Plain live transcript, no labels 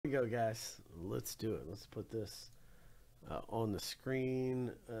we go, guys. Let's do it. Let's put this on the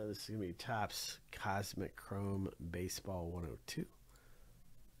screen. This is going to be Topps Cosmic Chrome Baseball 102.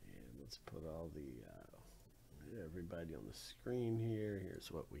 And let's put all the everybody on the screen here. Here's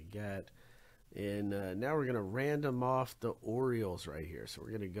what we got. And now we're going to random off the Orioles right here. So we're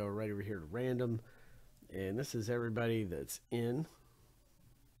going to go right over here to random. And this is everybody that's in.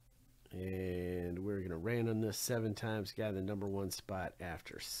 And we're going to random this 7 times. Guy, the number 1 spot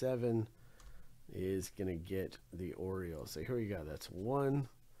after 7 is going to get the Orioles. So here we go. That's 1,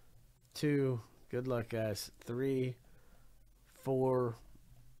 2. Good luck, guys. 3, 4,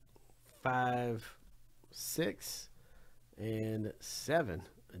 5, 6, and 7.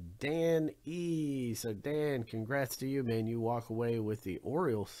 Dan E. So Dan, congrats to you, man. You walk away with the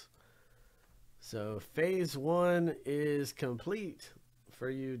Orioles. So phase 1 is complete for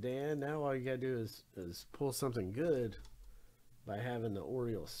you, Dan. Now all you gotta do is pull something good by having the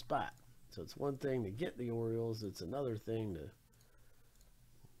Orioles spot. So it's one thing to get the Orioles, it's another thing to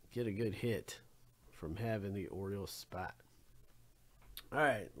get a good hit from having the Orioles spot. All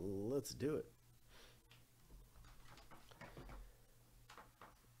right, let's do it.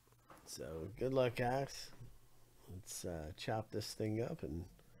 So good luck, guys. Let's chop this thing up and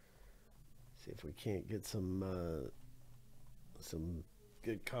see if we can't get some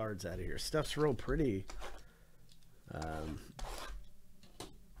good cards out of here. Stuff's real pretty.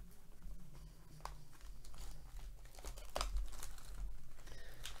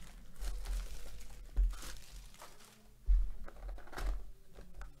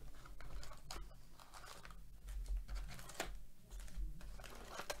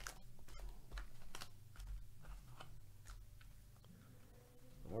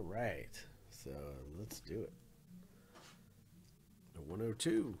 All right, so let's do it.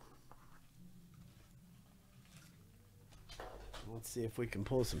 102. Let's see if we can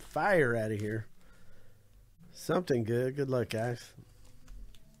pull some fire out of here. Something good. Good luck, guys.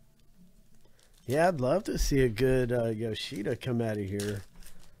 Yeah, I'd love to see a good Yoshida come out of here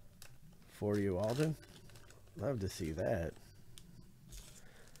for you, Alden. Love to see that.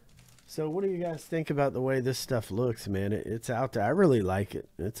 So what do you guys think about the way this stuff looks, man? It's out there. I really like it.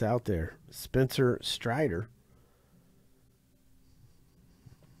 It's out there. Spencer Strider.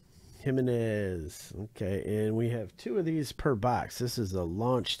 Jimenez. Okay, and we have 2 of these per box. This is a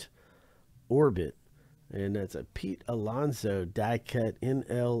launched Orbit, and that's a Pete Alonso die cut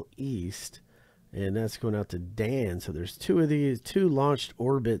NL East, and that's going out to Dan. So there's 2 of these, 2 launched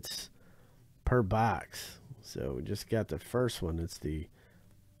Orbits per box. So we just got the first one. It's the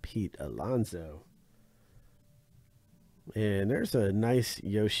Pete Alonso, and there's a nice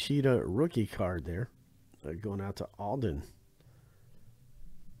Yoshida rookie card there going out to Alden.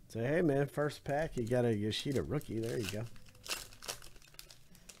 So hey, man, first pack you got a Yoshida rookie. There you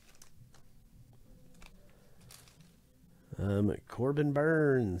go. Corbin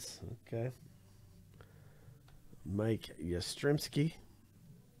Burns. Okay. Mike Yastrzemski,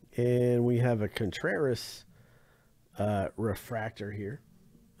 and we have a Contreras refractor here.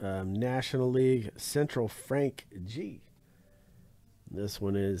 National League Central Frank G. This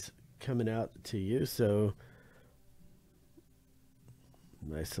one is coming out to you. So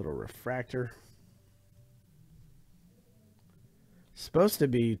nice little refractor. Supposed to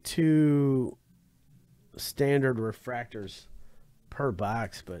be 2 standard refractors per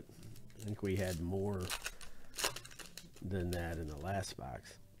box, but I think we had more than that in the last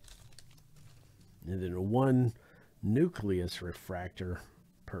box. And then 1 nucleus refractor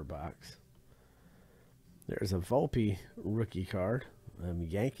per box. There's a Volpe rookie card.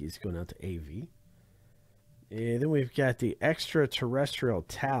 Yankees going out to AV. And then we've got the extraterrestrial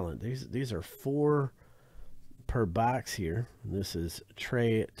talent. These are 4 per box here. And this is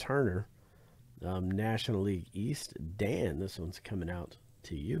Trey Turner, National League East. Dan, this one's coming out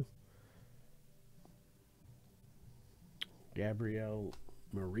to you. Gabriel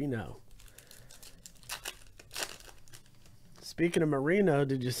Marino. Speaking of Marino,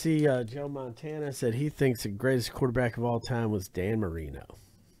 did you see Joe Montana said he thinks the greatest quarterback of all time was Dan Marino?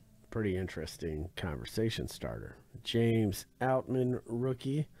 Pretty interesting conversation starter. James Outman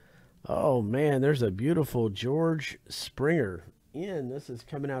rookie. Oh man, there's a beautiful George Springer. Ian, this is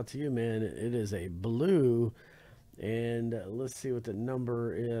coming out to you, man. It is a blue, and let's see what the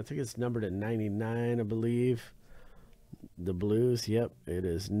number is. I think it's numbered at 99, I believe. The blues, yep, it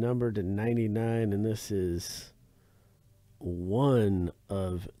is numbered to 99, and this is 1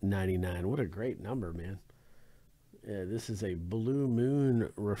 of 99. What a great number, man. Yeah, this is a Blue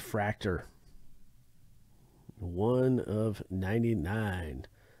Moon refractor. 1 of 99.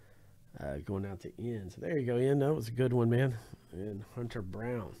 going out to Ian. So there you go, Ian. That was a good one, man. And Hunter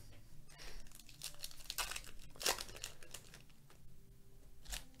Brown.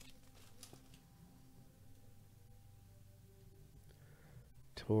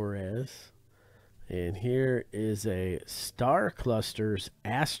 Torres. And here is a Star Clusters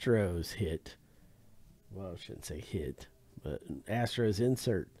Astros hit. Well, I shouldn't say hit, but Astros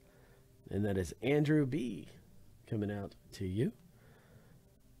insert. And that is Andrew B. coming out to you.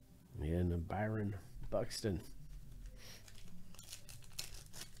 And Byron Buxton.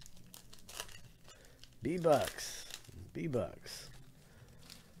 B-Bucks. B-Bucks.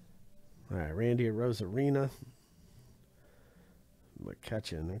 All right, Randy Rosarina.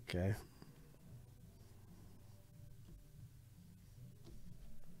 McCutcheon, okay.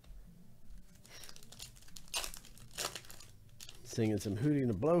 Singing some Hootie and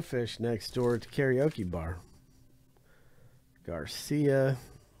the Blowfish next door at the karaoke bar. Garcia,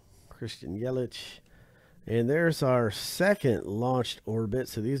 Christian Yelich. And there's our second launched orbit.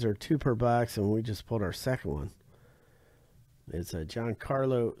 So these are 2 per box, and we just pulled our second one. It's a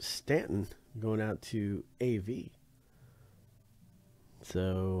Giancarlo Stanton going out to AV.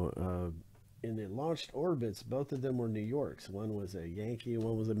 So in the launched orbits, both of them were New Yorks. One was a Yankee,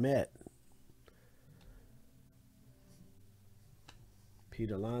 one was a Met.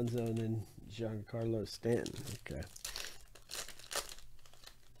 Pete Alonso and then Giancarlo Stanton. Okay.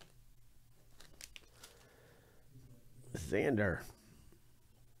 Xander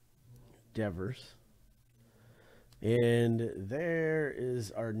Devers. And there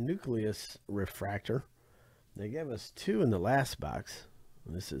is our nucleus refractor. They gave us 2 in the last box.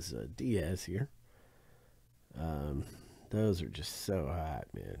 This is Diaz here. Those are just so hot,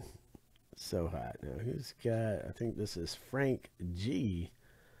 man. So hot. Now, who's got, I think this is Frank G.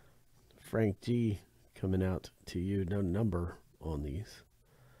 Frank G coming out to you. No number on these.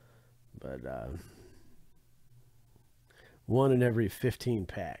 But 1 in every 15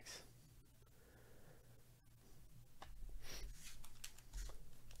 packs.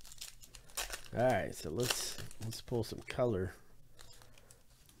 All right, so let's pull some color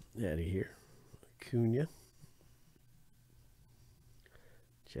out of here. Acuna.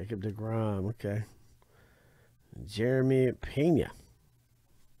 Jacob deGrom, okay. Jeremy Pena.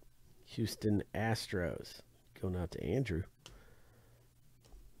 Houston Astros. Going out to Andrew.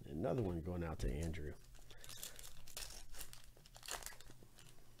 Another one going out to Andrew.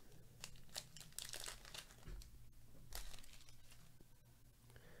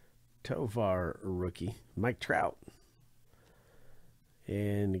 Tovar rookie. Mike Trout.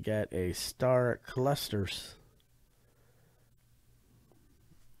 And you got a Star Clusters.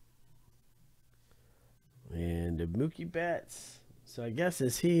 And Mookie Betts. So I guess,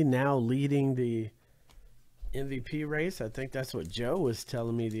 is he now leading the MVP race? I think that's what Joe was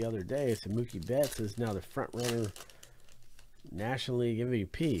telling me the other day. So Mookie Betts is now the front runner National League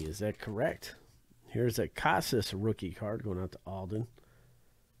MVP. Is that correct? Here's a Casas rookie card going out to Alden.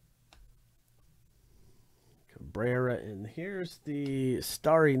 Cabrera. And here's the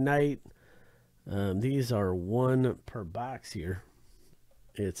Starry Night. These are 1 per box here.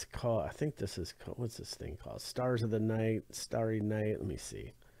 It's called, I think this is called, what's this thing called? Stars of the Night, Starry Night. Let me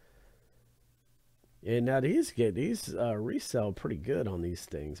see. And now these resell pretty good on these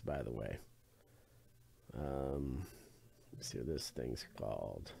things, by the way. Let's see what this thing's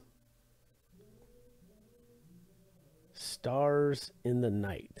called. Stars in the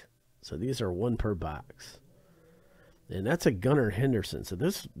Night. So these are 1 per box. And that's a Gunnar Henderson. So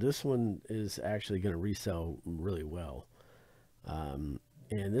this one is actually going to resell really well.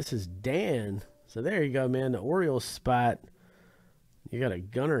 And this is Dan. So there you go, man. The Orioles spot. You got a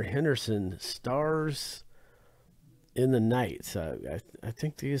Gunnar Henderson, Stars in the Night. So I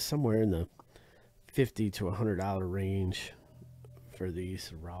think these somewhere in the $50 to $100 range for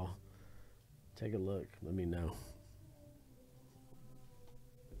these raw. Take a look. Let me know.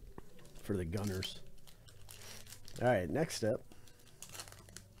 For the Gunners. All right, next up.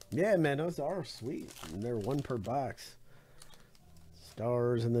 Yeah, man, those are sweet. And they're 1 per box.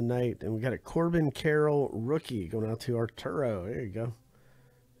 Stars in the Night. And we got a Corbin Carroll rookie going out to Arturo. There you go.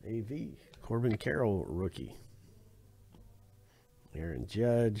 AV. Corbin Carroll rookie. Aaron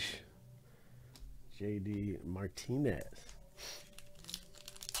Judge. JD Martinez.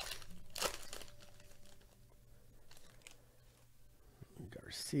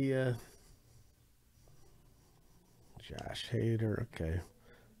 Garcia. Josh Hader. Okay.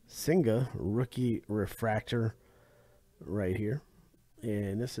 Singa rookie refractor right here.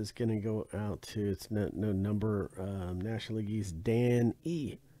 And this is going to go out to, it's no number, National League East, Dan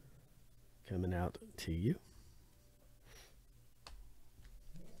E. Coming out to you.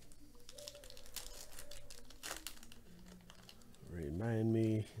 Remind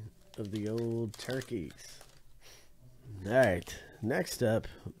me of the old turkeys. All right, next up,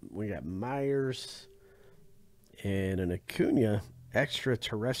 we got Myers and an Acuna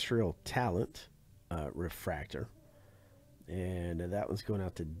extraterrestrial talent refractor. And that one's going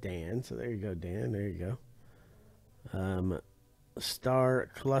out to Dan. So there you go, Dan. There you go. Star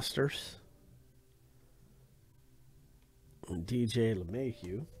Clusters. DJ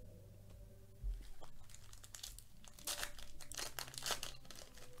LeMahieu.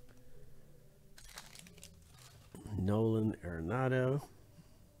 Nolan Arenado.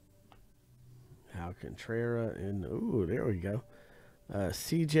 Alcantara. And, ooh, there we go.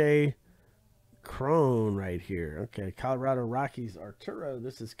 CJ Crone right here. Okay, Colorado Rockies Arturo.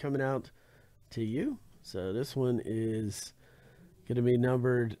 This is coming out to you. So this one is going to be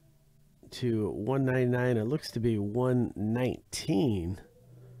numbered to 199. It looks to be 119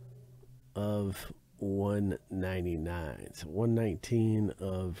 of 199. So 119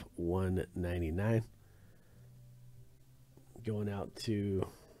 of 199. Going out to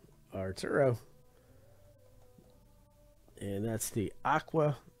Arturo. And that's the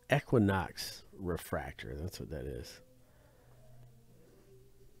Aqua Equinox refractor. That's what that is.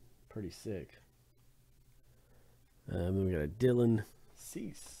 Pretty sick. Then we got a Dylan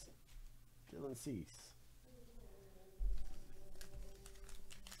Cease. Dylan Cease.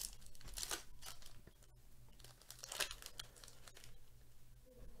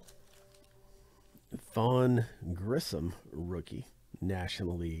 Vaughn Grissom, rookie.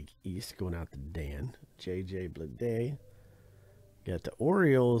 National League East, going out to Dan. JJ Bleday. Got the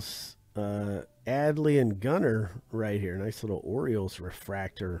Orioles, Adley and Gunner right here. Nice little Orioles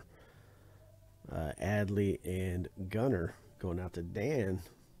refractor. Adley and Gunner going out to Dan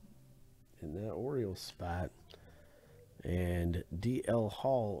in that Orioles spot. And DL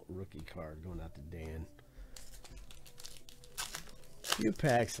Hall rookie card going out to Dan. Few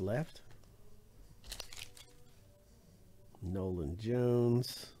packs left. Nolan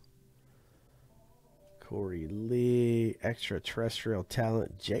Jones. Corey Lee, extraterrestrial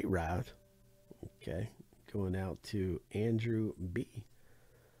talent, J-Rod. Okay, going out to Andrew B.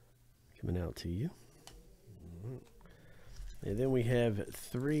 Coming out to you. And then we have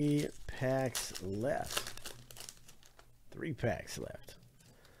 3 packs left. 3 packs left.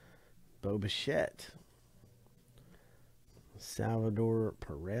 Bo Bichette. Salvador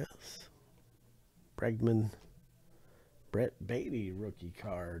Perez. Bregman. Brett Beatty rookie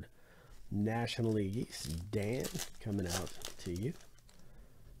card. National League East, Dan, coming out to you.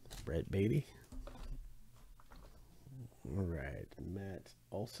 Brett Beatty. All right, Matt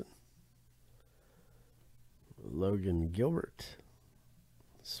Olson. Logan Gilbert.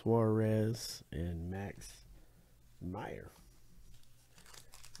 Suarez and Max Meyer.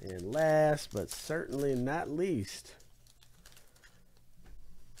 And last but certainly not least,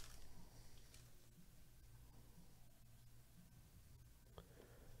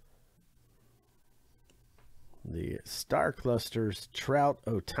 the Star Clusters Trout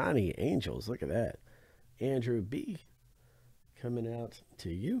Ohtani Angels. Look at that. Andrew B. coming out to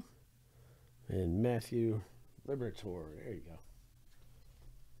you. And Matthew Liberatore. There you go.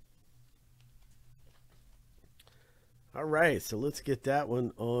 All right, so let's get that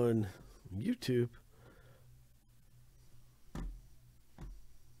one on YouTube.